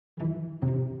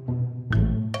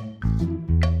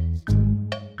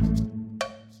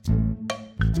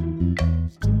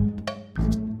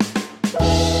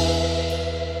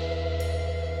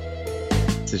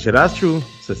Veci žráču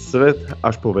cez svet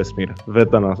až po vesmír.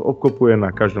 Veda nás obklopuje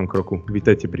na každom kroku.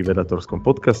 Vítajte pri vedatorskom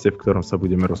podcaste, v ktorom sa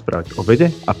budeme rozprávať o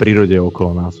vede a prírode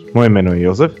okolo nás. Moje meno je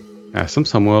Jozef. Ja som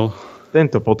Samuel.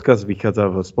 Tento podcast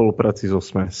vychádza v spolupráci so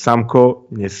SME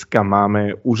Samko. Dneska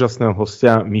máme úžasného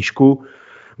hostia Mišku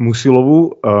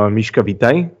Musilovú. Miška,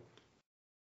 vítaj.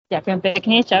 Ďakujem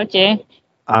pekne, čaute.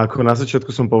 A ako na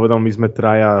začiatku som povedal, my sme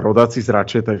traja rodáci z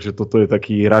Rače, takže toto je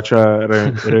taký Rača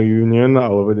reunion,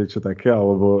 alebo niečo také,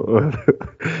 alebo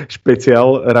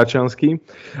špeciál račanský.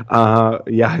 A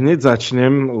ja hneď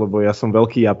začnem, lebo ja som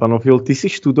veľký japanofil. Ty si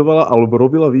študovala alebo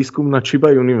robila výskum na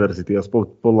Chiba University,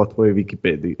 aspoň podľa tvojej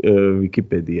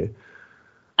Wikipédie.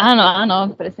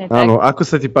 Áno, presne tak. Áno, ako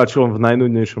sa ti páčilo v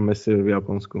najnudnejšom meste v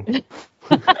Japonsku?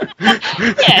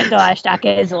 Nie je to až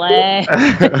také zlé.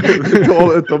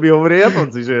 to mi hovorí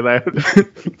Japonci, že je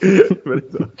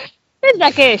To je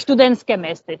také študentské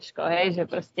mestečko, hej, že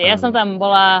proste. Ja som tam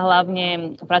bola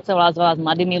hlavne, pracovala s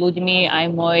mladými ľuďmi, aj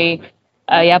môj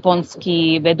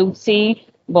japonský vedúci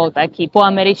bol taký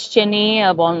poameričtený,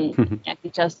 alebo on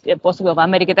nejaký čas pôsobil v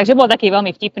Amerike, takže bol taký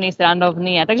veľmi vtipný,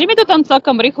 srandovný. A takže mi to tam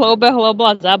celkom rýchlo ubehlo,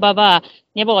 bola zábava a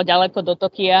nebolo ďaleko do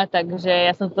Tokia, takže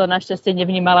ja som to našťastie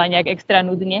nevnímala nejak extra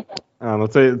nudne. Áno,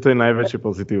 to je najväčšie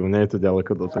pozitívum, nie je to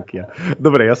ďaleko do Tokia.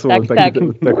 Dobre, ja som len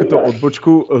takúto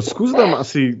odbočku. Skús nám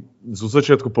asi zo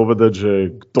začiatku povedať, že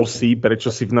kto si, prečo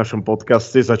si v našom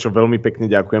podcaste, za čo veľmi pekne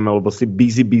ďakujeme, lebo si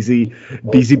busy bee.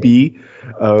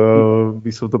 By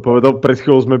som to povedal. Pred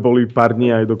chvíľou sme boli pár dní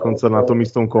aj dokonca na tom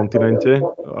istom kontinente,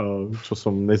 čo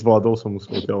som nezvládol, som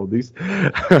musel odísť.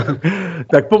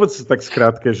 Tak povedz tak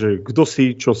skrátke, že kto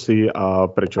si, čo si a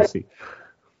prečo si.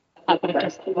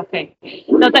 Okay.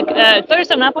 No tak to,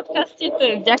 že som na podcaste, to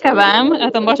je vďaka vám,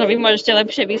 a to možno vy môžete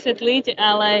lepšie vysvetliť,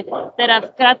 ale teda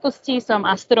v krátkosti som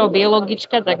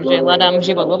astrobiologička, takže hľadám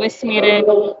život vo vesmíre.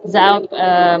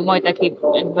 Môj taký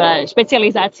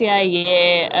špecializácia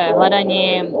je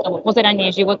hľadanie,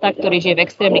 pozeranie života, ktorý žije v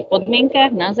extrémnych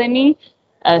podmienkach na Zemi,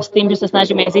 s tým, že sa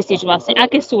snažíme zistiť vlastne,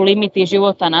 aké sú limity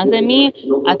života na Zemi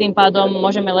a tým pádom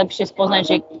môžeme lepšie spoznať,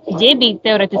 že kde by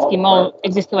teoreticky mohol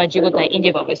existovať život aj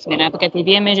inde vo vesmíre. Napríklad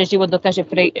vieme, že život dokáže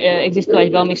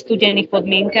existovať v veľmi studených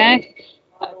podmienkach,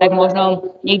 tak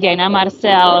možno niekde aj na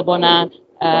Marse alebo na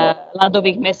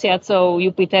ľadových mesiacov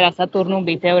Jupitera a Saturnu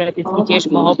by teoreticky tiež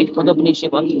mohol byť podobný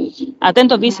život. A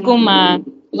tento výskum ma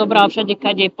zobral všade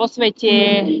kade po svete,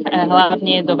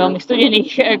 hlavne do veľmi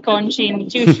studených končín,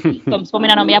 či už v tom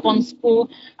spomínanom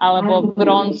Japonsku, alebo v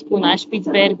Grónsku, na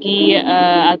Špicbergy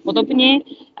a podobne.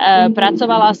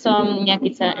 Pracovala som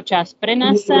nejaký čas pre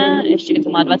NASA, ešte keď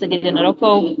som mala 21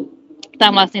 rokov.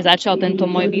 Tam vlastne začal tento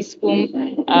môj výskum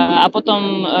a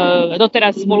potom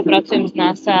doteraz spolupracujem s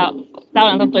NASA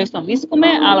stále na tomto istom výskume,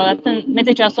 ale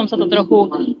medzičasom sa to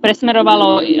trochu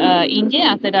presmerovalo inde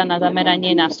a teda na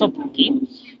zameranie na sopky.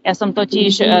 Ja som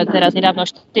totiž teraz nedávno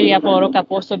 4,5 roka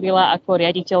pôsobila ako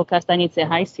riaditeľka stanice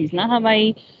HiSeas na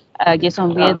Havaji, kde som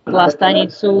viedla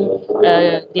stanicu,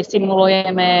 kde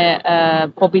simulujeme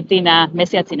pobyty na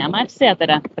mesiaci na Marse a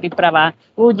teda príprava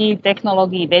ľudí,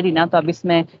 technológií, vedy na to, aby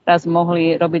sme raz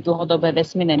mohli robiť dlhodobé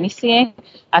vesmírne misie.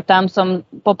 A tam som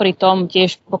popri tom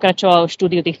tiež pokračovala v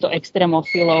štúdiu týchto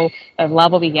extrémofilov v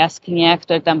lávových jaskyniach,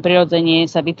 ktoré tam prirodzene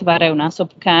sa vytvárajú na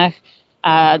sopkách.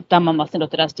 A tam mám vlastne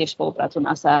doteraz tiež spoluprácu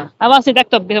NASA. A vlastne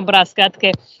takto by som povedala skrátke,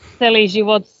 celý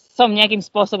život som nejakým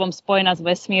spôsobom spojená s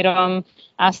vesmírom,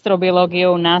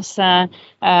 astrobiológiou, NASA,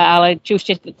 ale či už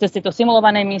cez tieto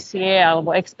simulované misie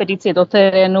alebo expedície do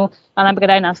terénu, a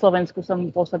napríklad aj na Slovensku som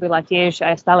pôsobila tiež,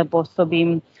 aj stále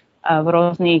pôsobím v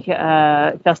rôznych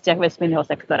častiach vesmírneho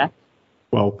sektora.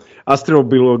 Wow.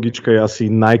 Astrobiologička je asi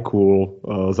najcool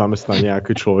zamestnanie,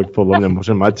 aký človek podľa mňa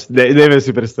môže mať. Neviem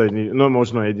si predstaviť, no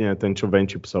možno jedine ten, čo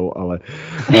venčí psov, ale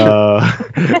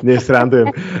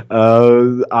nesrandujem.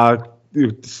 A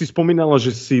si spomínala,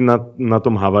 že si na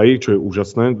tom Havaji, čo je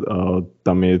úžasné.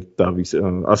 Tam je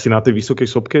asi na tej vysokej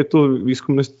sopke to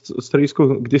výskumné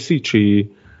stredisko. Kde si?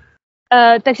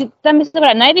 Takže tam je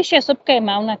dobrá. Najvyššia sopka je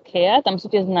Mauna Kea, tam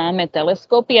sú tie známe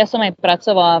teleskopy. Ja som aj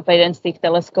pracovala v jeden z tých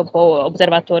teleskopov,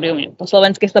 observatórium, po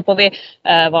slovensky sa to povie,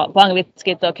 po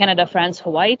anglicky je to Canada, France,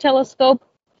 Hawaii telescope,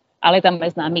 ale tam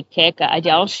je známy Keck a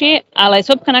ďalšie. Ale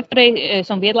sopka, na ktorej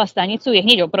som viedla stanicu, je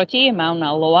hneď oproti,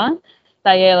 Mauna Loa.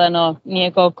 Tá je len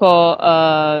niekoľko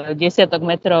desiatok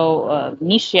metrov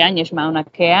nižšia než Mauna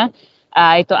Kea.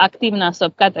 A je to aktívna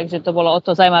sopka, takže to bolo o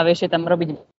to zaujímavejšie tam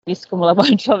robiť výskum, lebo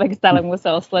človek stále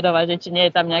musel sledovať, že či nie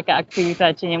je tam nejaká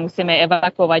aktivita, či nemusíme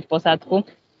evakuovať posádku.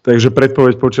 Takže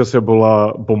predpoveď počasia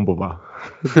bola bombová.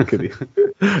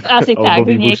 Asi tak,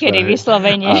 niekedy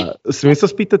vyslovene. Smiem sa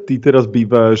spýtať, ty teraz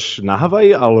bývaš na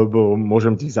Havaji, alebo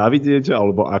môžem ti závidieť,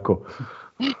 alebo ako?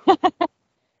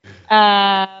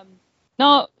 No,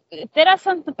 teraz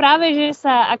som práve, že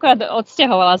sa akorát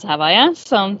odsťahovala z Havaja.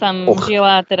 Som tam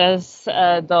žila teraz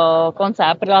do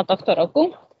konca apríla tohto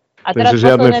roku. A teraz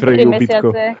posledné 3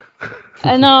 mesiace...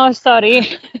 No, sorry.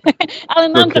 Ale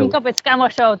mám tam kopec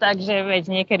kamošov, takže veď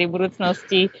niekedy v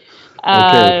budúcnosti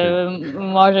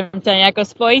môžem ťa nejako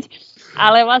spojiť.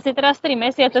 Ale vlastne teraz 3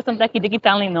 mesiace som taký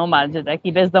digitálny nomad, že taký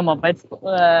bezdomovec,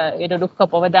 jednoducho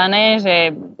povedané,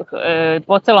 že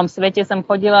po celom svete som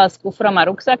chodila s kufrom a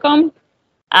ruksakom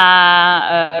a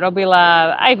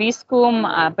robila aj výskum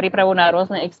a prípravu na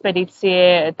rôzne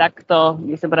expedície takto,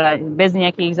 bez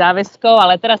nejakých záväzkov,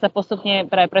 ale teraz sa postupne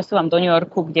práve presúvam do New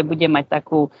Yorku, kde budem mať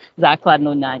takú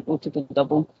základnú na určitú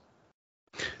dobu.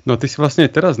 No ty si vlastne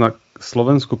teraz na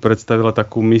Slovensku predstavila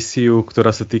takú misiu,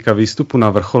 ktorá sa týka výstupu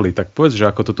na vrcholy. Tak povedz, že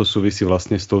ako toto súvisí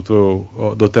vlastne s tou tvojou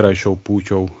doterajšou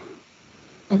púťou.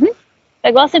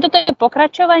 Tak vlastne toto je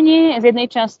pokračovanie z jednej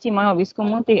časti môjho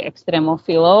výskumu tých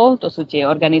extrémofilov. To sú tie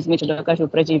organizmy, čo dokážu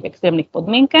prežiť v extrémnych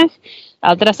podmienkach.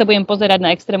 Ale teraz sa budem pozerať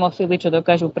na extrémofily, čo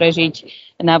dokážu prežiť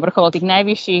na vrchole tých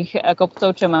najvyšších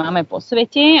kopcov, čo máme po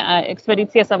svete. A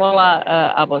expedícia sa volá,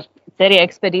 alebo séria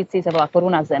expedícií sa volá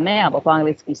Koruna Zeme, alebo po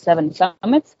anglicky Seven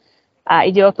Summits. A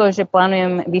ide o to, že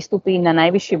plánujem vystúpiť na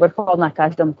najvyšší vrchol na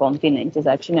každom kontinente.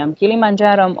 Začínam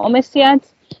Kilimanjárom o mesiac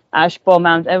až po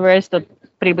Mount Everest, to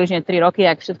približne 3 roky,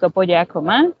 ak všetko pôjde ako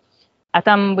má. A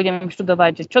tam budem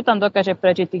študovať, čo tam dokáže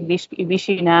prežiť v tých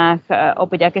vyššinách,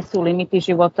 opäť aké sú limity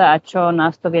života a čo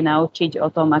nás to vie naučiť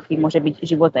o tom, aký môže byť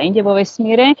život inde vo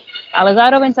vesmíre. Ale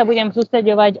zároveň sa budem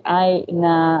sústreďovať aj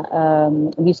na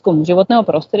výskum životného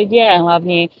prostredia a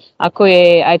hlavne ako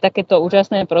je aj takéto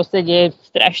úžasné prostredie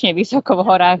strašne vysoko v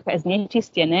horách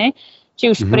znečistené, či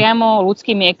už priamo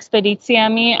ľudskými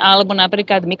expedíciami, alebo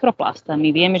napríklad mikroplastami.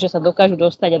 Vieme, že sa dokážu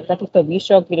dostať aj do takýchto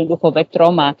výšok, jednoducho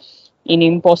vetrom a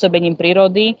iným pôsobením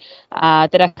prírody. A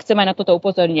teda chcem aj na toto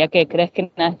upozorniť, aké je krehké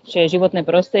naše životné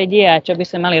prostredie a čo by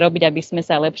sme mali robiť, aby sme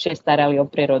sa lepšie starali o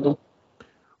prírodu.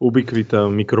 Ubikvita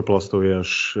mikroplastov je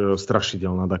až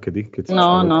strašidelná dakedy, keď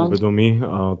sa uvedomí.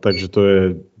 Takže to je...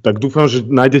 Tak dúfam, že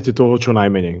nájdete toho čo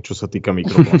najmenej, čo sa týka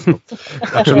mikroplastov.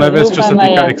 A čo najviac, čo sa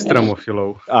týka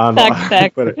extrémofilov. Áno,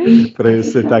 tak.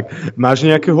 Presne tak. Máš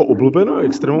nejakého obľúbeného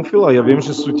extrémofila? Ja viem,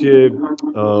 že sú tie,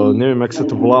 neviem, jak sa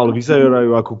to volá, ale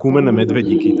vyzerajú ako kúmené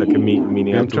medvedíky, také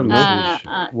miniatúrne.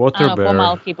 Áno,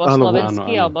 pomalky po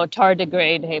slovensky, alebo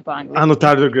tardigrade, hej, po anglicky. Áno,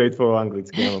 tardigrade po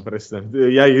anglicky, áno, presne.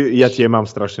 Ja tie mám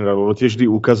strašne rád, lebo tie vždy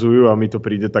ukazujú a mi to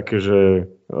príde také, že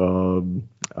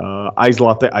aj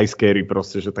zlaté, aj scary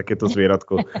proste, že takéto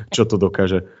zvieratko, čo to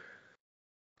dokáže.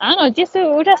 Áno, tie sú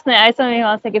úžasné. Aj som ich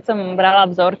vlastne, keď som brala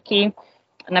vzorky,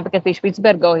 napríklad v tých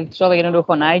Špicbergoch, ich človek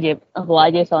jednoducho nájde v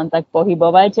lade sa len tak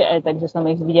pohybovať, takže som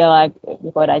ich videla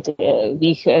v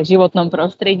ich životnom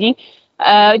prostredí.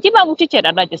 Tie mám určite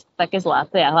rada, tie sú také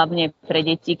zlaté a hlavne pre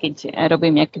deti, keď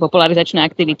robím nejaké popularizačné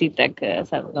aktivity, tak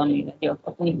sa veľmi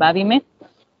o nich bavíme.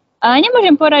 A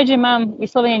nemôžem povedať, že mám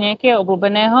vyslovene nejakého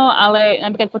obľúbeného, ale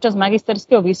napríklad počas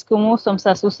magisterského výskumu som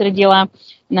sa sústredila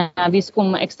na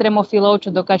výskum extrémofilov, čo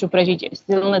dokážu prežiť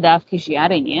silné dávky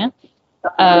žiarenia.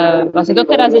 Vlastne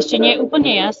doteraz ešte nie je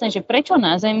úplne jasné, že prečo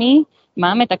na Zemi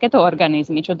máme takéto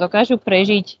organizmy, čo dokážu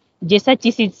prežiť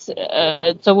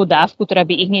 10 000 covú dávku, ktorá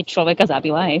by ich hneď človeka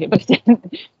zabila.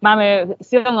 Máme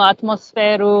silnú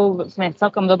atmosféru, sme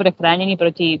celkom dobre chránení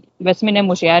proti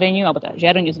vesmírnemu žiareniu, alebo teda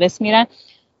žiareniu z vesmíra.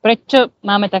 Prečo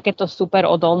máme takéto super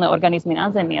odolné organizmy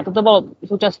na Zemi? A toto bolo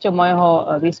súčasťou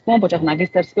môjho výskumu počas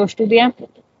magisterského štúdia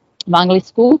v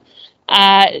Anglicku.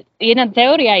 A jedna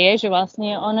teória je, že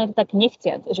vlastne ono je tak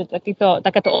nechciac, že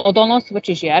takáto odolnosť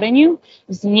voči žiareniu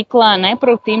vznikla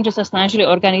najprv tým, že sa snažili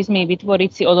organizmy vytvoriť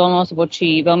si odolnosť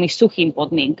voči veľmi suchým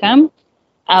podmienkam,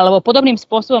 alebo podobným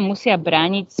spôsobom musia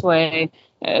brániť svoje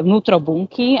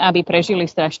vnútrobunky, aby prežili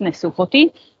strašné suchoty,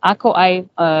 ako aj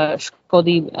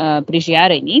škody pri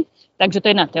žiarení. Takže to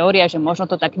je jedna teória, že možno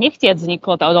to tak nechtiac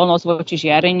vzniklo, tá odolnosť voči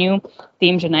žiareniu,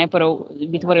 tým, že najprv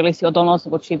vytvorili si odolnosť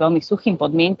voči veľmi suchým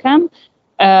podmienkam.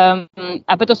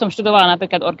 A preto som študovala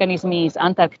napríklad organizmy z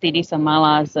Antarktidy, som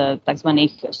mala z tzv.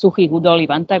 Suchých údolí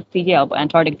v Antarktide alebo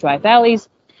Antarctic Dry Valleys.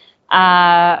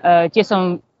 A tie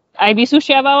som aj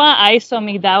vysušiavala, aj som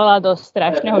ich dávala do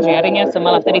strašného žiarenia. Som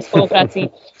mala vtedy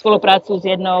spoluprácu s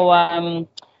jednou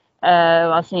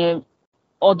vlastne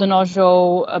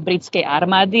odnožou britskej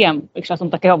armády a prišla som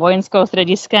takého vojenského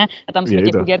strediska a tam sme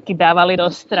tie chudierky dávali do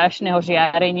strašného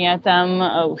žiarenia tam,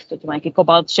 už to má nejaký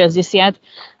kobalt 60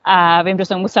 a viem, že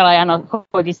som musela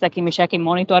chodiť s takými všakými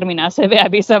monitormi na sebe,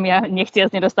 aby som ja nechciac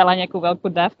nedostala nejakú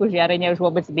veľkú dávku žiarenia už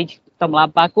vôbec byť v tom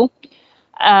labáku.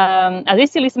 A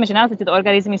zistili sme, že naozaj tieto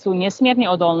organizmy sú nesmierne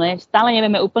odolné. Stále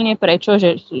nevieme úplne prečo,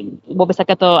 že vôbec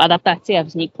takáto adaptácia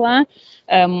vznikla.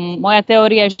 Moja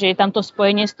teória, že je tamto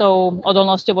spojenie s tou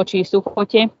odolnosťou voči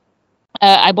suchote,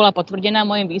 aj bola potvrdená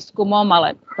môjim výskumom,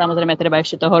 ale samozrejme treba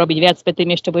ešte toho robiť viac,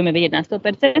 tým ešte budeme vedieť na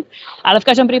 100%. Ale v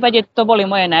každom prípade to boli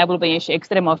moje najobľúbenejšie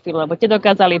extrémofily, lebo tie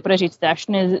dokázali prežiť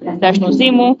strašnú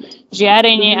zimu,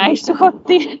 žiarenie aj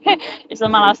suchoty.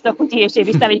 Som mala z toho chutí ešte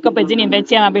vystaviť kopec iným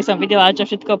veciam, aby som videla, čo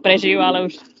všetko prežijú, ale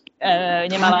už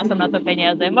nemala som na to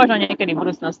peniaze. Možno niekedy v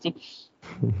budúcnosti.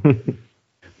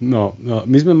 No,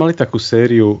 my sme mali takú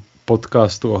sériu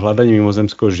podcastu o hľadaní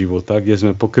mimozemského života, kde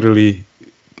sme pokryli,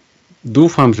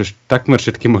 dúfam, že takmer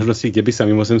všetky možnosti, kde by sa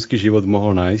mimozemský život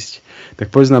mohol nájsť.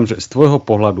 Tak povedz nám, že z tvojho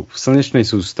pohľadu v slnečnej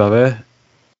sústave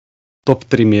top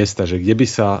 3 miesta, že kde by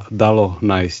sa dalo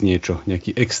nájsť niečo,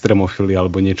 nejaký extrémofily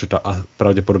alebo niečo, a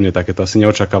pravdepodobne takéto asi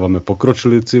neočakávame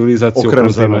pokročilú civilizáciu.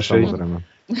 Okrem Zeme, samozrejme.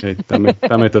 Hej,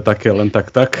 tam je to také len tak.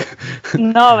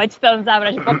 No, veď to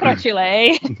závrať, že pokročilé, hej.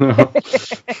 No.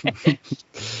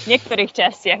 V niektorých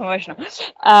častiach možno.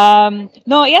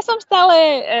 No, ja som stále,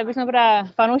 by som povedala,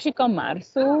 fanúšikom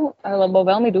Marsu, lebo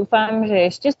veľmi dúfam,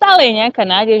 že ešte stále je nejaká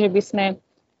nádej, že by sme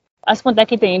aspoň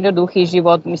taký ten jednoduchý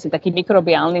život, myslím, taký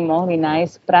mikrobiálny, mohli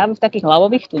nájsť práve v takých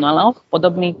hlavových tuneloch,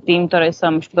 podobných tým, ktoré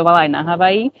som študovala aj na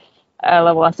Havaji.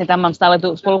 Lebo vlastne tam mám stále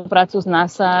tú spoluprácu s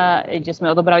NASA, kde sme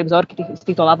odobrali vzorky z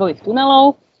týchto labových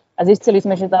tunelov a zistili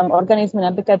sme, že tam organizmy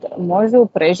napríklad môžu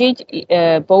prežiť,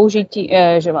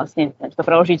 že vlastne, to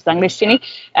preložiť z angličtiny,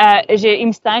 že im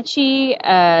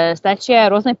stačia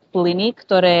rôzne plyny,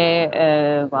 ktoré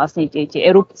vlastne tie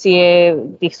erupcie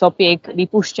tých sopiek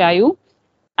vypúšťajú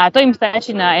a to im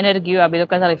stačí na energiu, aby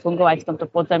dokázali fungovať v tomto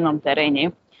podzemnom teréne.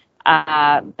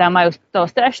 A tam majú to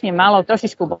strašne málo,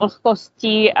 trošičku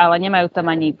vlhkosti, ale nemajú tam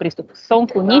ani prístup k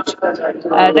slnku, nič.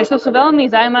 Takže to sú veľmi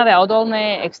zaujímavé a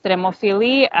odolné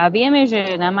extrémofily a vieme,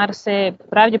 že na Marse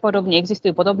pravdepodobne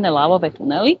existujú podobné lávové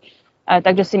tunely,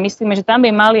 takže si myslíme, že tam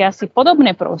by mali asi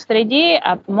podobné prostredie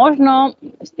a možno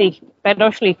z tých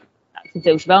predošlých, síce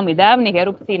už veľmi dávnych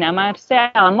erupcií na Marse,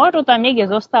 ale možno tam niekde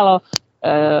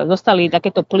zostali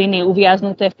takéto plyny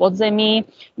uviaznuté v podzemí,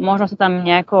 možno sa tam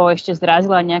nejako ešte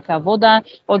zrazila nejaká voda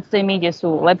v podzemí, kde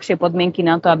sú lepšie podmienky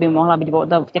na to, aby mohla byť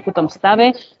voda v tekutom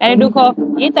stave. A jednoducho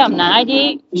je tam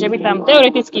nádej, že by tam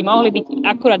teoreticky mohli byť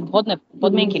akurát vhodné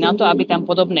podmienky na to, aby tam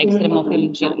podobné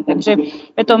extrémofily žili. Takže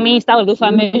preto my stále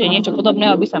dúfame, že niečo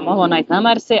podobného by sa mohlo nájsť na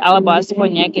Marse, alebo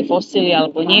aspoň nejaké fosíly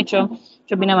alebo niečo,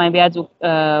 čo by nám aj viac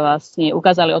vlastne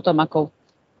ukázali o tom, ako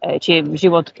či je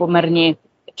život pomerne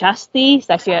častý,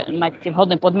 stačí mať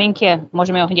vhodné podmienky a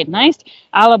môžeme ho hneď nájsť,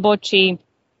 alebo či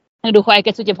jednoducho, aj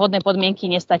keď sú tie vhodné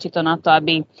podmienky, nestačí to na to,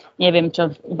 aby, neviem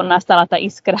čo, nastala tá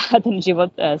iskra a ten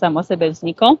život sám o sebe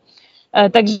vznikol.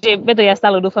 Takže preto ja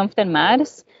stále dúfam v ten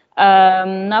Mars.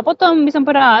 No a potom by som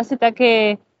povedala asi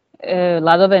také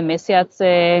ľadové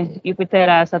mesiace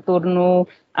Jupitera, Saturnu,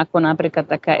 ako napríklad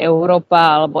taká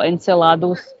Európa alebo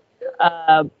Enceladus.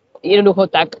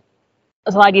 Jednoducho tak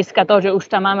z hľadiska toho, že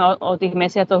už tam máme o tých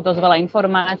mesiacoch dosť veľa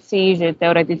informácií, že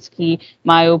teoreticky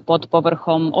majú pod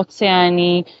povrchom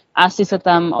oceány, asi sa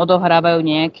tam odohrávajú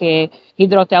nejaké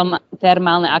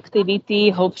hydrotermálne aktivity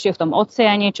hlbšie v tom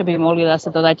oceáne, čo by mohli zase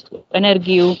dodať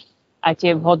energiu a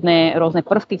tie vhodné rôzne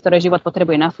prvky, ktoré život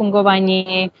potrebuje na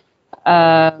fungovanie.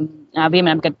 A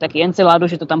vieme napríklad taký Enceladu,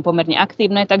 že to tam pomerne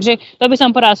aktívne. Takže to by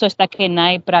som povedala, sú až také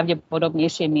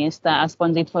najpravdepodobnejšie miesta,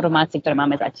 aspoň z informácií, ktoré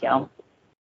máme zatiaľ.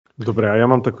 Dobre, a ja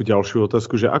mám takú ďalšiu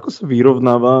otázku, že ako sa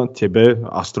vyrovnáva tebe,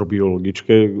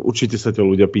 astrobiologičke, určite sa ťa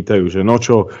ľudia pýtajú, že no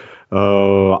čo,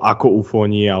 ako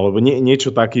ufóni, alebo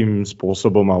niečo takým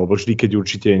spôsobom, alebo vždy, keď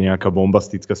určite je nejaká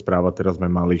bombastická správa, teraz sme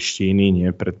mali z Číny,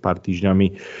 pred pár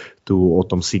týždňami, tu o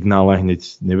tom signále,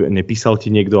 hneď nepísal ti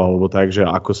niekto, alebo tak, že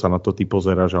ako sa na to ty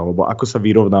pozeráš, alebo ako sa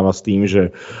vyrovnáva s tým,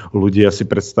 že ľudia si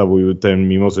predstavujú ten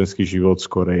mimozemský život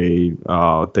skorej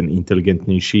ten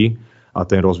inteligentnejší, a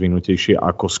ten rozvinutejší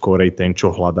ako skorej ten,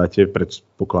 čo hľadáte.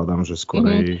 Predpokladám, že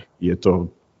skorej je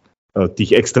to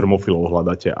tých extrémofilov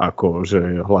hľadáte, ako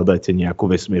že hľadáte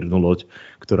nejakú vesmírnu loď,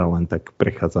 ktorá len tak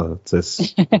prechádza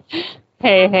cez...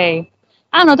 Hej.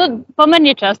 Áno, to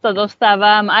pomerne často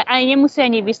dostávam. Aj nemusí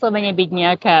ani vyslovene byť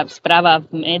nejaká správa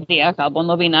v médiách alebo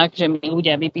novinách, že mi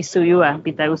ľudia vypisujú a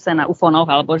pýtajú sa na ufónoch,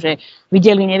 alebo že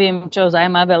videli neviem čo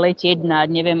zaujímavé letieť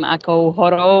nad neviem akou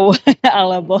horou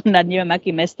alebo nad neviem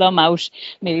akým mestom a už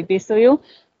mi vypisujú.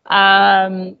 A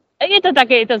je to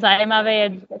také, je to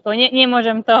zaujímavé.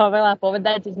 Nemôžem toho veľa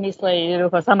povedať, v zmysle,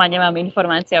 jednoducho sama nemám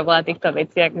informácie o veľa týchto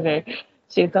veciach, že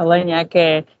či je to len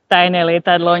nejaké tajné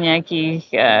lietadlo nejakej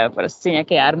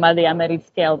armády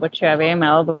americkej, alebo čo ja viem,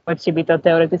 alebo či by to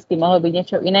teoreticky mohlo byť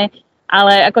niečo iné.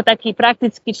 Ale ako taký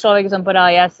praktický človek som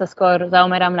povedala, ja sa skôr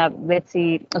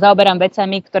zaoberám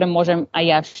vecami, ktoré môžem aj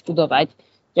ja študovať.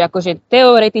 Že akože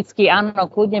teoreticky áno,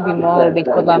 kľudne by mohol byť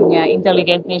podľa mňa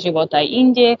inteligentný život aj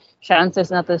inde, šance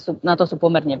na to sú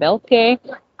pomerne veľké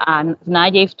a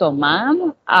nádej v tom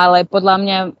mám, ale podľa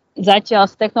mňa zatiaľ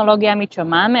s technológiami, čo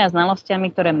máme a znalosťami,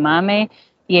 ktoré máme,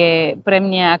 je pre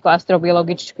mňa ako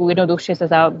astrobiologičku jednoduchšie sa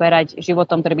zaoberať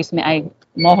životom, ktorý by sme aj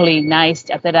mohli nájsť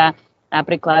a teda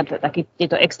napríklad takí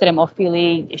tieto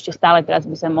extrémofily, ešte stále teraz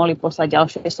by sme mohli poslať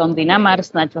ďalšie sondy na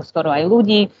Mars, snáď skoro aj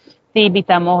ľudí, tí by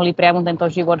tam mohli priamo tento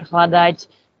život hľadať.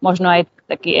 Možno aj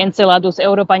taký Enceladus,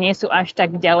 Európa nie sú až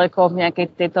tak ďaleko v nejakej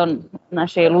tejto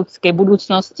našej ľudskej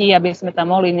budúcnosti, aby sme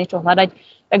tam mohli niečo hľadať.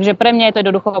 Takže pre mňa je to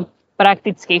jednoducho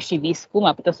praktickejší výskum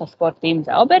a preto sa skôr tým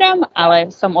zaoberám, ale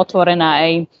som otvorená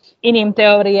aj iným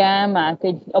teóriám a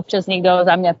keď občas niekto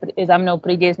za mnou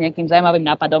príde s nejakým zaujímavým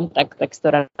nápadom, tak si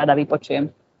to rada vypočujem.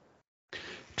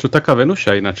 Čo taká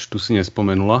Venuša ináč tu si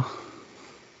nespomenula?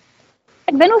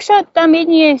 Tak Venuša tam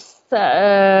jedine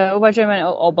uvažujeme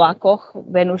o oblakoch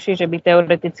Venuši, že by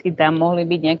teoreticky tam mohli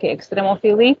byť nejaké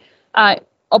extrémofily. A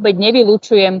opäť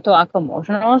nevylučujem to ako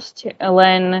možnosť,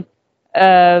 len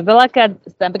veľakrát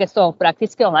napríklad z toho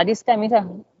praktického hľadiska my sa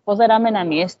pozeráme na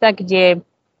miesta, kde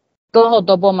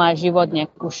dlhodobo má život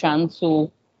nejakú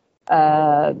šancu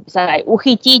sa aj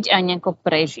uchytiť a nejako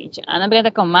prežiť. A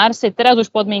napríklad ako Marse teraz už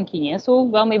podmienky nie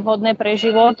sú veľmi vhodné pre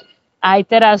život. Aj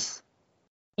teraz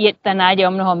je tá nádej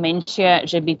o mnoho menšia,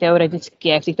 že by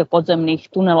teoreticky aj v týchto podzemných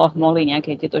tuneloch mohli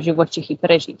nejaké tieto živočichy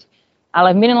prežiť.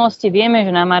 Ale v minulosti vieme,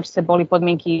 že na Marse boli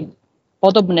podmienky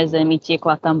podobné Zemi,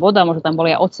 tiekla tam voda, možno tam boli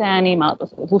aj oceány, mala to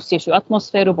hustejšiu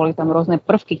atmosféru, boli tam rôzne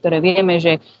prvky, ktoré vieme,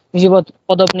 že život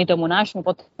podobný tomu nášmu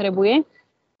potrebuje.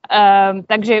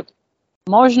 Takže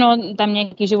možno tam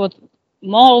nejaký život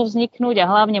mohol vzniknúť a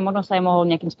hlavne možno sa aj mohol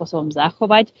nejakým spôsobom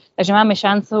zachovať. Takže máme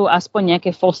šancu aspoň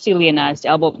nejaké fosílie nájsť,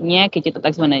 alebo nejaké tieto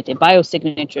tzv.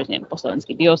 Biosignatures, neviem po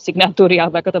slovensky biosignatúry,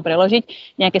 alebo ako to preložiť,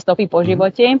 nejaké stopy po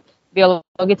živote,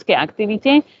 biologickej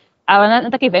aktivite. Ale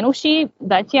na takej Venuši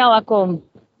zatiaľ ako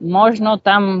možno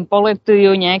tam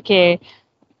poletujú nejaké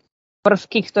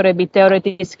prvky, ktoré by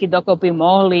teoreticky dokopy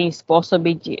mohli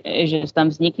spôsobiť, že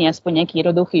tam vznikne aspoň nejaký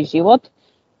jednoduchý život.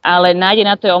 Ale nádej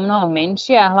na to je o mnoho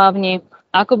menšie a hlavne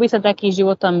ako by sa taký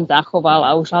život tam zachoval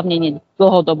a už hlavne nie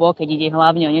dlhodobo, keď ide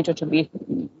hlavne o niečo, čo by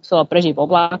chcelo prežiť v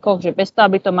oblákoch, že bez toho,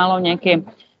 aby to malo nejaké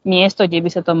miesto, kde by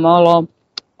sa to mohlo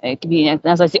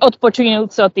nazvať si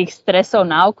odpočujúce od tých stresov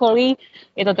na okolí,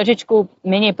 je to trošičku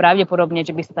menej pravdepodobne,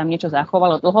 že by sa tam niečo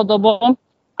zachovalo dlhodobo.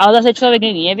 Ale zase človek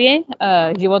nevie,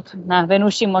 život na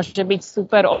Venuši môže byť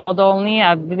super odolný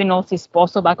a vyvinul si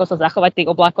spôsob, ako sa zachovať v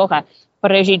tých oblakoch a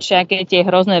prežiť všetky tie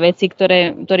hrozné veci,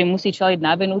 ktoré musí čeliť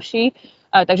na Venuši.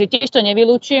 Takže tiež to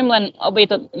nevylučujem, len je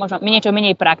to možno niečo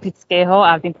menej praktického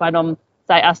a tým pádom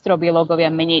sa aj astrobiológovia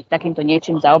menej takýmto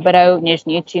niečím zaoberajú, než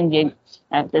niečím, kde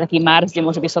taký Mars, kde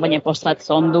môže vyslovene poslať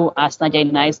sondu a snáď aj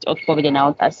nájsť odpovede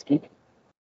na otázky.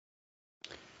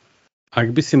 Ak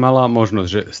by si mala možnosť,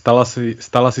 že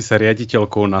stala si sa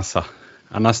riaditeľkou NASA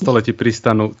a na stole ti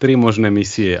pristanú 3 možné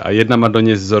misie a jedna má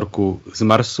doniesť vzorku z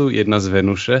Marsu, jedna z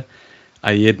Venuše a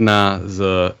jedna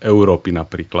z Európy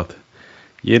napríklad.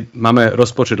 Máme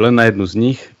rozpočet len na jednu z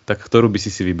nich, tak ktorú by si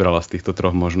vybrala z týchto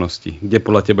 3 možností? Kde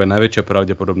podľa teba je najväčšia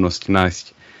pravdepodobnosť nájsť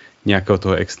nejakého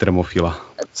toho extrémofila?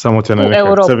 Samotná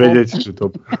chce vedieť, čo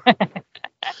to...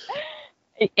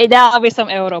 Dala by som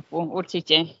Európu,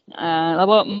 určite.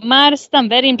 Lebo Mars, tam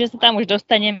verím, že sa tam už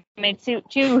dostaneme,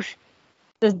 či už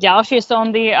cez ďalšie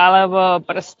sondy, alebo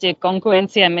proste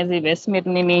konkurencia medzi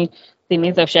vesmírnymi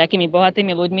tými so všetkými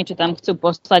bohatými ľuďmi, čo tam chcú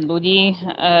poslať ľudí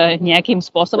nejakým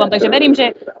spôsobom. Takže verím,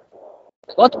 že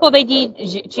odpovedí,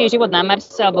 či je život na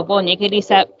Marse, alebo bol niekedy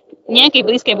sa v nejakej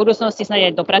blízkej budúcnosti snáď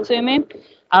aj dopracujeme.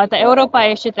 Ale tá Európa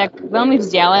je ešte tak veľmi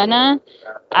vzdialená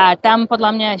a tam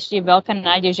podľa mňa ešte je veľká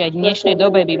nádej, že aj v dnešnej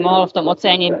dobe by mohol v tom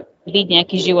oceáne byť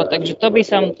nejaký život. Takže to by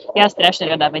som ja strašne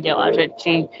rada vedela, že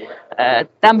či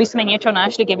tam by sme niečo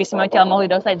našli, keby sme odtiaľ mohli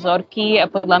dostať vzorky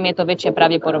a podľa mňa je to väčšia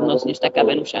pravdepodobnosť než taká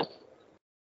Venuša.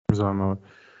 Zaujímavé.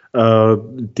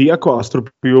 Ty ako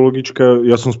astrobiologička,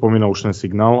 ja som spomínal už ten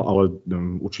signál, ale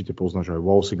určite poznáš aj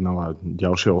WOW signál a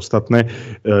ďalšie ostatné.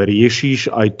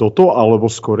 Riešiš aj toto,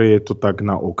 alebo skôr je to tak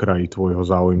na okraji tvojho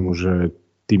záujmu, že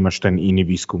ty máš ten iný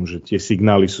výskum, že tie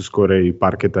signály sú skôr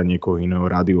parketa niekoho iného,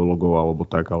 radiologov alebo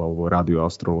tak, alebo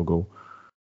radioastrologov?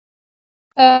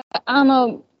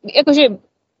 Áno, akože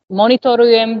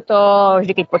monitorujem to,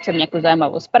 vždy keď počujem nejakú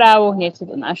zaujímavú správu, hneď si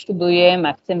to naštudujem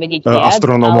a chcem vedieť viac.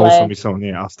 Astronómov som myslel,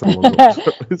 nie astrologov.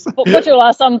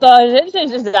 Počula som to,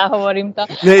 že zahovorím to.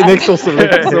 Nechcel som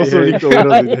nikto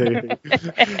uraziť.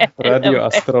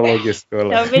 Radioastrológ je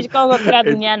skvelé. Vieš, koľkokrát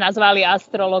mňa nazvali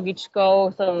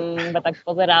astrologičkou, som iba tak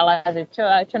pozerala, že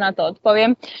čo na to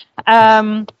odpoviem.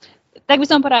 Tak by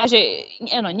som povedala, že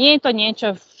nie je to niečo,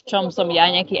 v čom som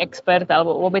ja nejaký expert,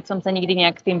 alebo vôbec som sa nikdy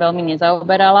nejak tým veľmi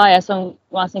nezaoberala. Ja som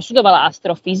vlastne študovala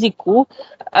astrofyziku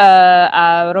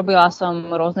a robila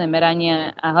som rôzne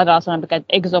merania a hľadala som napríklad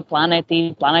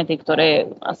exoplanety, planety,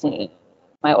 ktoré vlastne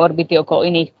majú orbity okolo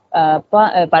iných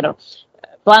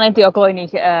planety okolo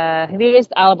iných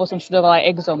hviezd, alebo som študovala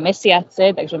aj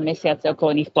exomesiace, takže mesiace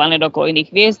okolo iných planet, okolo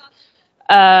iných hviezd.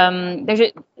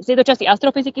 Takže z tejto časti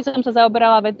astrofyziky som sa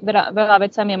zaoberala veľa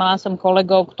vecami, mala som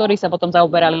kolegov, ktorí sa potom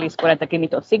zaoberali skôr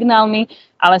takýmito signálmi,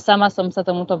 ale sama som sa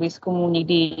tomuto výskumu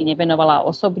nikdy nevenovala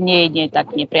osobne, nie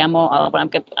tak nepriamo, alebo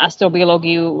napríklad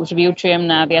astrobiológiu už vyučujem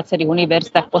na viacerých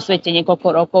univerzitách po svete niekoľko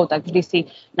rokov, tak vždy si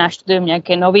naštudujem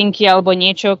nejaké novinky alebo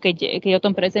niečo, keď o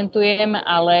tom prezentujem,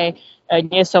 ale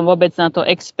nie som vôbec na to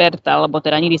expert, alebo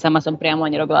teda nikdy sama som priamo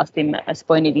nerobila s tým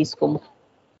spojený výskum.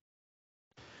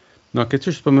 No a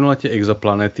keď už spomenula tie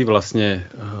exoplanéty, vlastne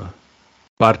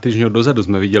pár týždňov dozadu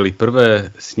sme videli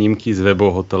prvé snímky z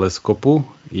webového teleskopu.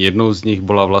 Jednou z nich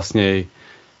bola vlastne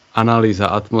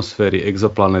analýza atmosféry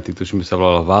exoplanéty, tuším, sa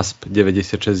volala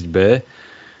WASP-96b.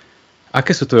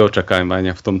 Aké sú tvoje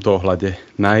očakávania v tomto ohľade?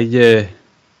 Nájde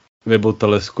webov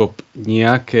teleskop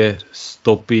nejaké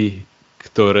stopy,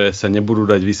 ktoré sa nebudú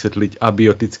dať vysvetliť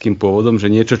abiotickým pôvodom, že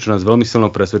niečo, čo nás veľmi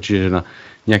silno presvedčí, že na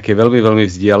nejakej veľmi, veľmi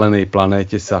vzdialenej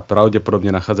planéte sa pravdepodobne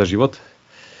nachádza život?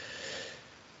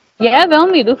 Ja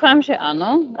veľmi dúfam, že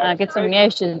áno. A keď som ja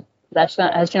ešte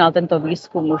začínal tento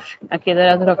výskum už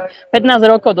 15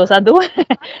 rokov dozadu,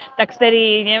 tak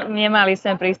vtedy nemali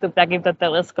sme prístup k takýmto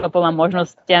teleskopom a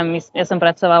možnostiam. Ja som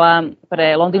pracovala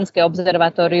pre Londýnske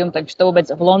observatórium, takže to vôbec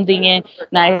v Londýne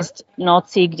nájsť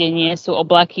noci, kde nie sú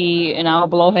oblaky na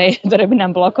oblohe, ktoré by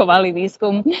nám blokovali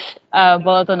výskum.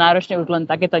 Bolo to náročné už len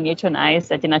takéto niečo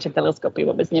nájsť a tie naše teleskopy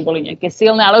vôbec neboli nejaké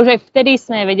silné, ale už aj vtedy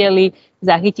sme vedeli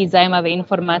zachytiť zaujímavé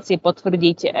informácie,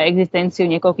 potvrdiť existenciu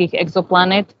niekoľkých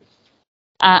exoplanét.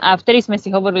 A vtedy sme si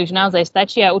hovorili, že naozaj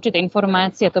stačia určité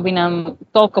informácie, to by nám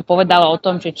toľko povedalo o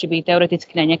tom, že či by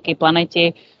teoreticky na nejakej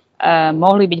planete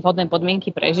mohli byť vhodné podmienky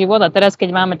pre život. A teraz,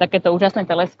 keď máme takéto úžasné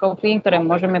teleskopy, ktoré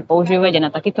môžeme používať aj na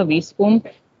takýto výskum,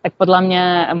 tak podľa mňa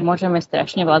môžeme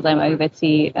strašne veľa zaujímavých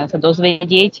vecí sa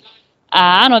dozvedieť.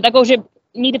 A áno, tak už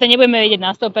nikdy to nebudeme vedieť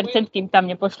na 100%, kým tam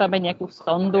nepošleme nejakú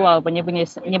sondu alebo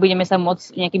nebudeme sa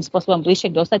môcť nejakým spôsobom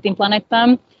bližšie dostať tým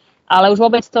planetám. Ale už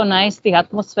vôbec to nájsť v tých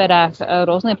atmosférach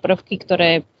rôzne prvky,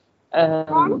 ktoré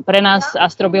pre nás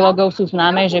astrobiológov sú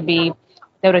známe, že by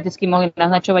teoreticky mohli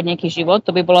naznačovať nejaký život.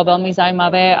 To by bolo veľmi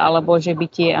zaujímavé, alebo že by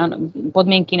tie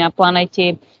podmienky na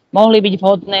planete mohli byť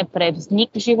vhodné pre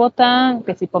vznik života,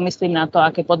 keď si pomyslím na to,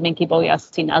 aké podmienky boli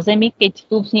asi na Zemi, keď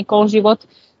tu vznikol život.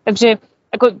 Takže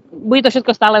bude to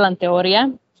všetko stále len teória,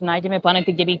 že nájdeme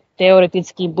planety, kde by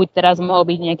teoreticky buď teraz mohol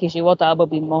byť nejaký život, alebo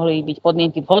by mohli byť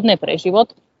podmienky vhodné pre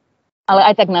život. Ale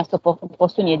aj tak nás to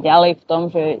posunie ďalej v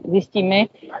tom, že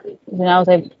zistíme, že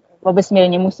naozaj vo vesmíre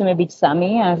nemusíme byť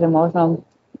sami a že možno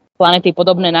planety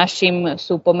podobné našim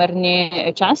sú pomerne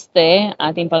časté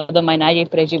a tým pádom aj nádej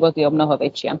pre život je o mnoho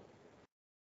väčšia.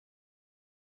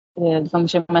 Dúfam,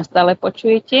 že ma stále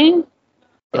počujete.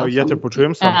 Ja ťa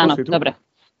počujem sám. Áno, dobre.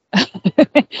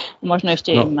 Možno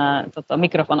ešte má toto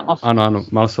mikrofón off. Áno,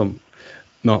 mal som.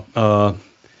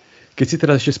 Keď si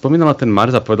teda ešte spomínala ten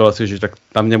Mars a povedala si, že tak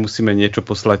tam nemusíme niečo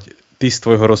poslať ty z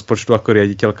tvojho rozpočtu ako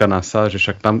riaditeľka NASA, že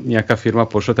však tam nejaká firma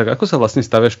pošle, tak ako sa vlastne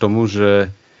staviaš tomu, že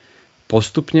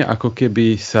postupne ako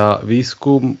keby sa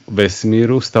výskum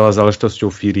vesmíru stáva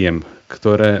záležitosťou firiem,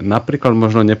 ktoré napríklad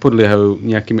možno nepodliehajú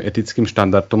nejakým etickým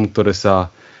štandardom, ktoré sa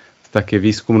v také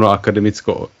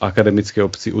výskumno-akademickej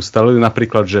obci ustalili,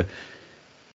 napríklad, že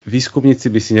výskumníci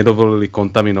by si nedovolili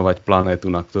kontaminovať planétu,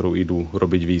 na ktorú idú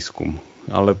robiť výskum.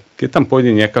 Ale keď tam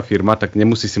pôjde nejaká firma, tak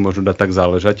nemusí si možno dať tak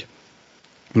záležať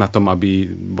na tom, aby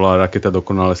bola raketa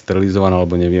dokonale sterilizovaná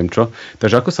alebo neviem čo.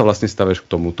 Takže ako sa vlastne stavieš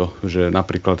k tomuto, že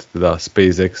napríklad teda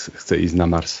SpaceX chce ísť na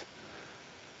Mars?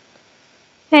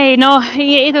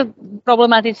 Je to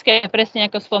problematické, presne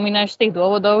ako spomínaš z tých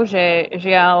dôvodov, že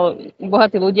žiaľ,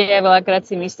 bohatí ľudia veľakrát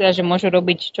si myslia, že môžu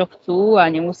robiť, čo chcú a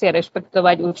nemusia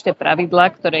rešpektovať určité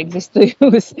pravidlá, ktoré existujú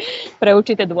pre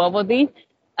určité dôvody.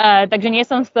 Takže nie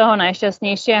som z toho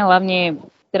najšťastnejšia, hlavne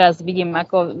teraz vidím,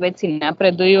 ako veci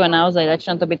napredujú a naozaj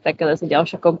začína to byť taká zase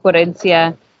ďalšia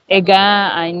konkurencia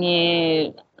ega a nie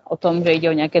o tom, že ide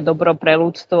o nejaké dobro pre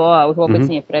ľudstvo a už vôbec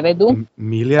nie pre vedu.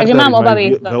 Miliardári mám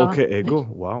obavy majú veľké ego?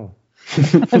 Wow.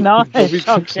 No,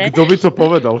 šok, že? Kto by to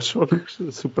povedal? Šok.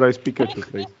 Surprise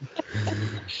Pikachu.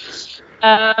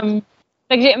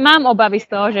 Takže mám obavy z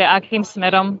toho, že akým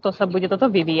smerom to sa bude toto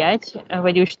vyvíjať.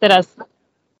 Veď už teraz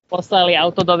poslali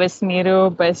auto do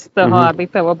vesmíru bez toho,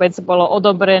 aby to vôbec bolo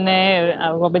odobrené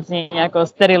a vôbec nie nejako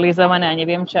sterilizované a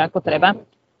neviem čo ako treba.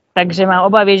 Takže mám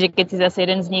obavy, že keď si zase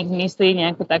jeden z nich myslí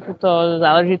nejakú takúto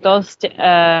záležitosť,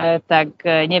 tak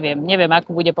neviem,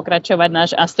 ako bude pokračovať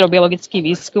náš astrobiologický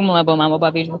výskum, lebo mám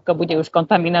obavy, že to bude už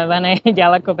kontaminované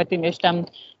ďaleko predtým, než tam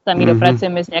sa my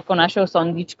dopracujeme s nejakou našou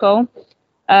sondičkou.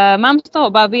 Mám z toho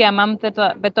obavy a mám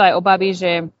preto aj obavy,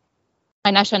 že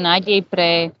aj naša nádej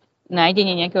pre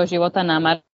nájdenie nejakého života na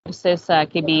Marse sa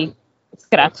keby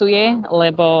skracuje,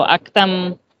 lebo ak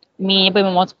tam my nebudeme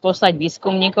môcť poslať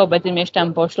výskumníkov, predtým, než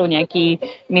tam pošlú nejakí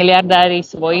miliardári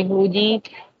svojich ľudí,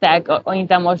 tak oni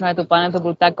tam možno aj tú planetu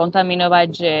budú tak kontaminovať,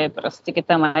 že proste keď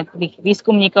tam aj tých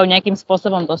výskumníkov nejakým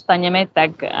spôsobom dostaneme,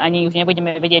 tak ani už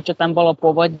nebudeme vedieť, čo tam bolo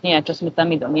pôvodne a čo sme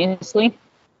tam my doniesli.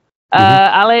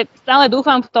 Ale stále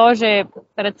dúfam v to, že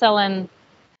predsa len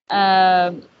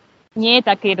nie je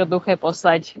také jednoduché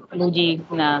poslať ľudí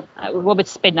vôbec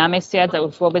späť na mesiac a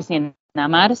už vôbec nie na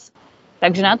Mars.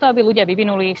 Takže na to, aby ľudia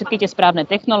vyvinuli všetky tie správne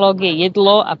technológie,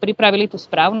 jedlo a pripravili tú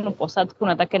správnu posadku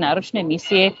na také náročné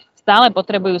misie, stále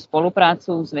potrebujú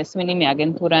spoluprácu s vesmírnymi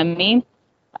agentúrami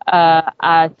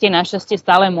a tie našťastie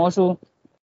stále môžu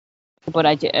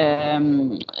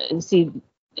si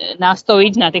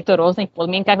nastojiť na týchto rôznych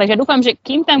podmienkach. Takže dúfam, že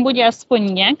kým tam bude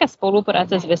aspoň nejaká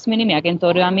spolupráca s vesmírnymi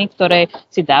agentúrami, ktoré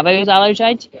si dávajú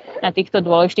záležať na týchto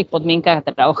dôležitých podmienkach,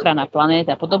 teda ochrana planét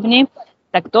a podobne,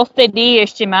 tak dovtedy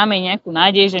ešte máme nejakú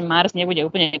nádej, že Mars nebude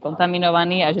úplne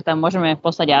kontaminovaný a že tam môžeme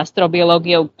poslať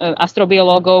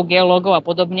astrobiológov, geológov a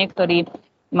podobne, ktorí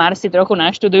Mars si trochu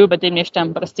naštudujú, predtým než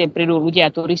tam proste prídu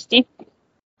ľudia a turisti.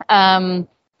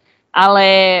 Ale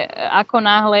ako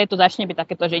náhle to začne byť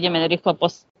takéto, že ideme rýchlo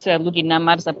poslať ľudí na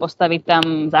Mars a postaviť tam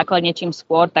základne čím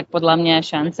skôr, tak podľa mňa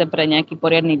šance pre nejaký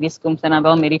poriadny výskum sa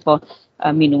nám veľmi rýchlo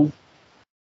minú.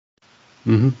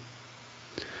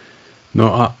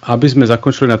 No a aby sme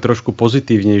zakončili na trošku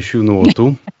pozitívnejšiu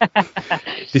nôtu,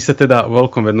 ty sa teda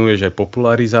veľkom venuješ aj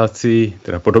popularizácii,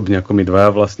 teda podobne ako my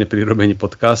dvaja vlastne pri robení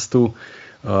podcastu,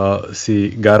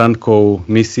 si garantkou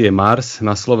misie Mars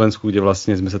na Slovensku, kde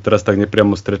vlastne sme sa teraz tak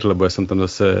nepriamo stretli, lebo ja som tam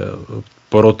zase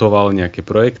porotoval nejaké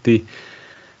projekty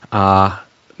a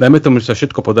dajme tomu, že sa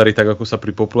všetko podarí tak, ako sa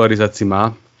pri popularizácii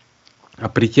má a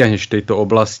pritiahneš v tejto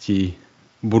oblasti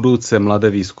budúce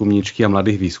mladé výskumníčky a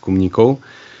mladých výskumníkov.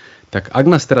 Tak ak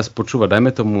nás teraz počúva, dajme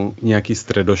tomu nejaký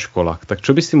stredoškolák, tak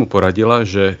čo by si mu poradila,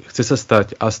 že chce sa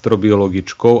stať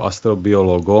astrobiologičkou,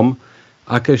 astrobiológom,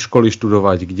 aké školy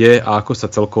študovať, kde a ako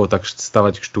sa celkovo tak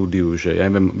stavať k štúdiu, že ja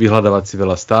neviem, vyhľadávať si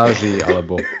veľa stáží,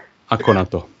 alebo ako na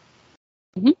to?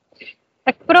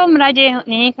 Tak v prvom rade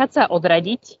nenechať sa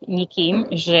odradiť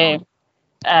nikým, že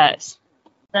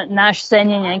náš sen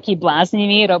je nejaký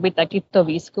bláznivý robiť takýto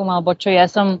výskum, alebo čo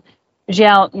ja som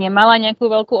žiaľ nemala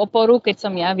nejakú veľkú oporu, keď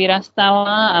som ja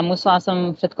vyrastala a musela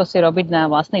som všetko si robiť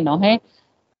na vlastnej nohe.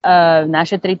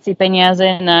 Našetriť si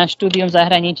peniaze na štúdium v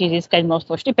zahraničí, získať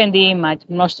množstvo štipendií, mať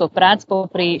množstvo prác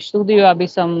popri štúdiu, aby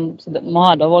som si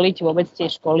mohla dovoliť vôbec tie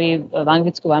školy v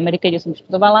Anglicku, v Amerike, kde som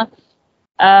študovala.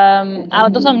 Ale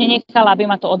to som nenechala, aby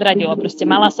ma to odradilo. Proste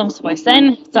mala som svoj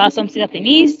sen, chcela som si za tým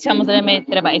ísť, samozrejme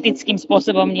treba etickým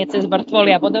spôsobom, nie cez mŕtvoly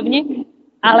a podobne.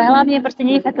 Ale hlavne proste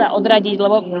nenechať sa odradiť,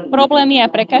 lebo problémy a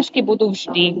prekážky budú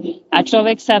vždy. A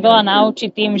človek sa veľa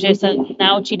naučí tým, že sa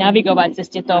naučí navigovať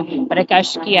cez tieto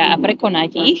prekážky a prekonať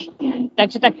ich.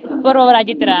 Takže tak v prvom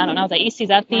rade teda naozaj ísť si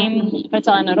za tým,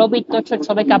 predsa len robiť to, čo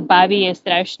človeka baví, je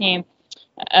strašne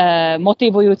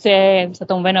motivujúce sa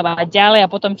tomu venovať ďalej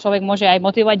a potom človek môže aj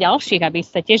motivovať ďalších, aby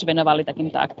sa tiež venovali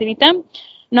takýmto aktivitám.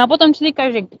 No a potom čo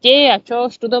týka, že kde a čo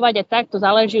študovať a tak, to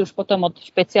záleží už potom od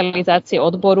špecializácie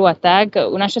odboru a tak.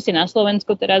 U nás si na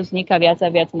Slovensku teraz vzniká viac a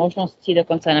viac možností,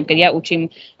 dokonca napríklad ja učím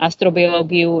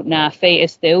astrobiológiu na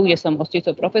FEI-STU, kde som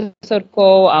hosticou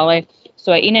profesorkou, ale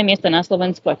sú aj iné miesta na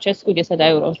Slovensku a Česku, kde sa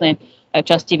dajú rôzne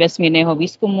časti vesmírneho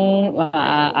výskumu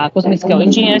a kozmického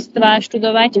inžinierstva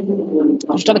študovať.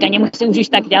 Človeka nemusí už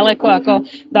ísť tak ďaleko ako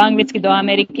do Anglicky, do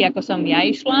Ameriky, ako som ja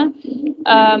išla.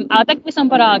 Ale tak by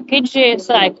som povedala, keďže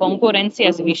sa aj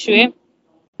konkurencia zvyšuje,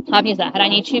 hlavne v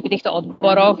zahraničí, pri týchto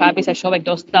odboroch, aby sa človek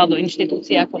dostal do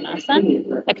inštitúcií ako NASA,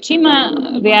 tak čím má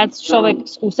viac človek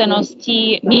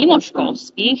skúseností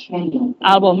mimoškolských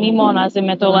alebo mimo,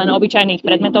 nazvime to len obyčajných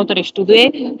predmetov, ktoré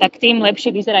študuje, tak tým lepšie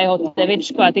vyzerá jeho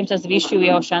CVčko a tým sa zvyšujú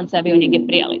jeho šance, aby ho niekde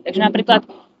prijali. Takže napríklad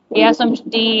ja som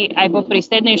vždy aj popri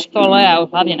strednej škole a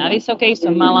hlavne na vysokej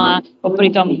som mala popri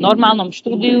tom normálnom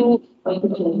štúdiu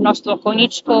množstvo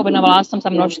koníčkov, venovala som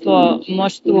sa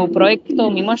množstvu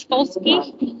projektov mimoškolských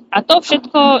a to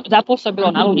všetko zapôsobilo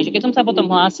na ľudí. Že keď som sa potom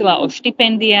hlásila o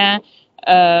štipendia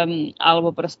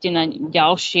alebo proste na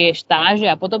ďalšie štáže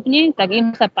a podobne, tak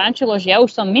im sa páčilo, že ja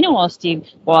už som v minulosti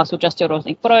bola súčasťou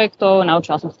rôznych projektov,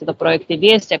 naučila som sa tieto projekty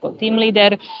viesť ako team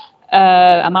leader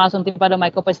a mala som tým pádom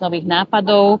aj kopec nových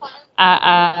nápadov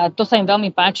a to sa im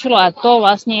veľmi páčilo a to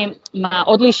vlastne ma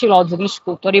odlíšilo od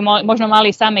zvyšku, ktorí možno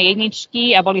mali samé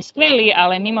jedničky a boli skvelí,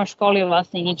 ale mimo školy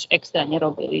vlastne nič extra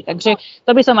nerobili. Takže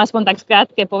to by som aspoň tak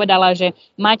skrátke povedala, že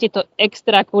máte to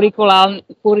extra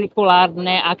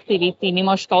kurikulárne aktivity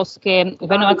mimoškolské,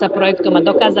 venovať sa projektom a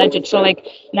dokázať, že človek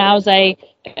naozaj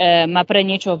má pre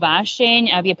niečo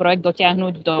vášeň a vie projekt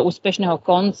dotiahnuť do úspešného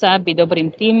konca, byť dobrým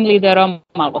team líderom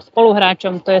alebo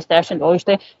spoluhráčom, to je strašne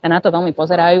dôležité a na to veľmi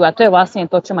pozerajú a to je vlastne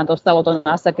to, čo ma dostalo do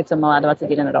NASA, keď som mala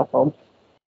 21 rokov.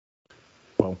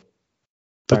 Wow.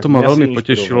 Toto ma veľmi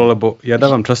potešilo, lebo ja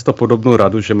dávam často podobnú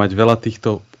radu, že mať veľa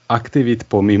týchto aktivít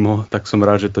pomimo, tak som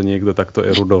rád, že to niekto takto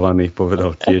erudovaný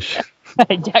povedal tiež.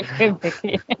 Ďakujem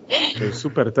pekne.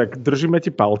 Super, tak držíme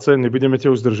ti palce, nebudeme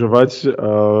ťa už zdržovať.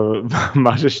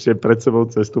 Máš ešte pred sebou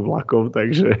cestu vlakov,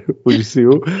 takže uži si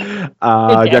ju.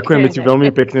 A ďakujeme ti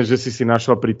veľmi pekne, že si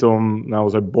našla pri tom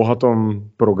naozaj bohatom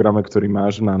programe, ktorý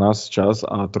máš na nás čas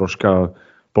a troška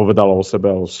povedala o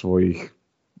sebe a o svojich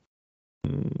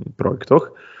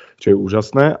projektoch, čo je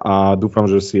úžasné a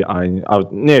dúfam, že si aj,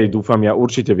 ja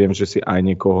určite viem, že si aj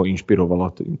niekoho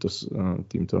inšpirovala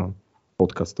týmto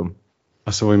podcastom. A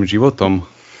svojim životom.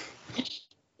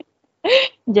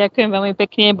 Ďakujem veľmi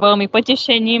pekne, bolo mi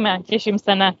potešením a teším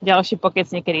sa na ďalší pokec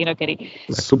niekedy inokedy.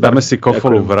 Super. Dáme si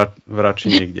kofolu v Rači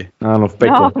niekde. Áno, v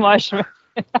pekle. No, môžeme.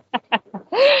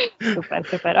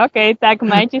 Super. OK, tak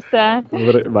majte sa.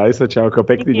 Dobre, maj sa, čauko,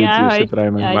 pekný deň si ešte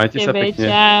prajeme. Majte sa pekne.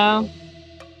 Čau.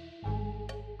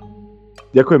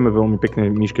 Ďakujeme veľmi pekne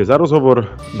Miške za rozhovor.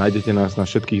 Nájdete nás na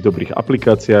všetkých dobrých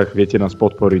aplikáciách, viete nás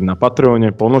podporiť na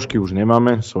Patreone. Ponožky už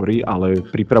nemáme, sorry, ale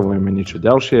pripravujeme niečo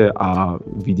ďalšie a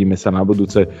vidíme sa na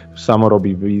budúce. Samo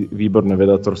robí výborné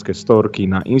vedátorské storky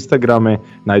na Instagrame,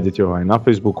 nájdete ho aj na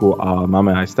Facebooku a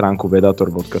máme aj stránku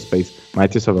vedator.space.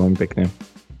 Majte sa veľmi pekne.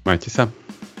 Majte sa.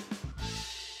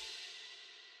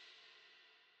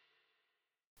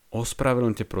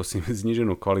 Ospravedlňte prosím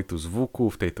zníženú kvalitu zvuku,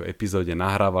 v tejto epizóde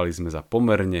nahrávali sme za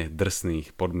pomerne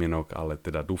drsných podmienok, ale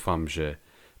teda dúfam, že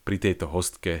pri tejto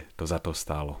hostke to za to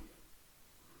stálo.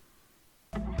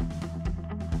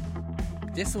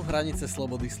 Kde sú hranice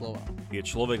slobody slova? Je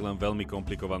človek len veľmi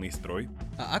komplikovaný stroj?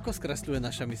 A ako skresľuje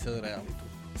naša myseľ realitu?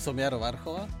 Som Jaro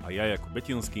Varchola a ja Jakub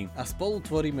Betinský a spolu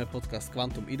tvoríme podcast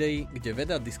Quantum Idei, kde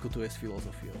veda diskutuje s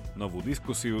filozofiou. Novú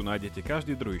diskusiu nájdete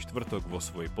každý druhý štvrtok vo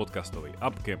svojej podcastovej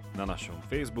appke, na našom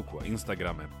Facebooku a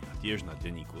Instagrame a tiež na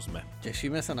denníku SME.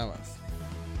 Tešíme sa na vás.